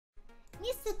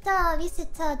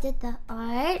Misuto did the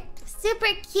art. Super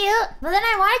cute. But then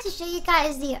I wanted to show you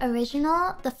guys the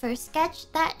original, the first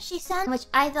sketch that she sent, which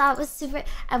I thought was super...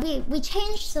 we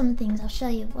changed some things. I'll show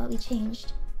you what we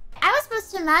changed. I was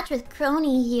supposed to match with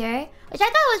Crony here, which I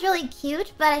thought was really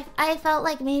cute, but I felt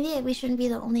like maybe we shouldn't be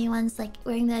the only ones like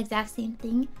wearing the exact same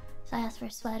thing. So I asked for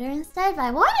a sweater instead, but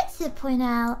I wanted to point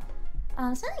out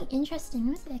something interesting.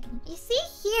 Let me see if I can... You see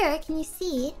here, can you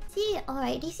see? See,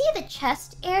 alright, do you see the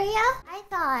chest area? I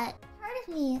thought, part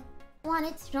of me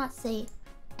wanted to not say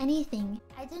anything.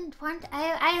 I didn't want...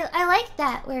 I like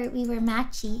that where we were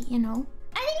matchy, you know?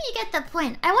 I think you get the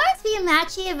point. I wanted to be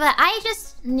matchy, but I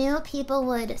just knew people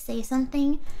would say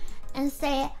something and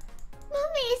say,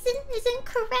 Mumei isn't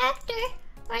correct,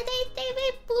 or they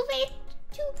made Mumei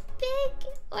too big,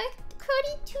 or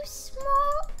Crony too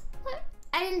small. Or...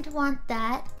 I didn't want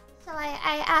that, so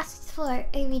I asked for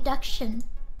a reduction.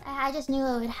 I just knew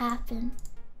it would happen.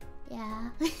 Yeah.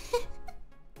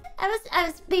 I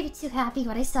was maybe too happy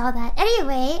when I saw that.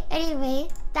 Anyway,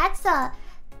 that's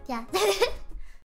yeah.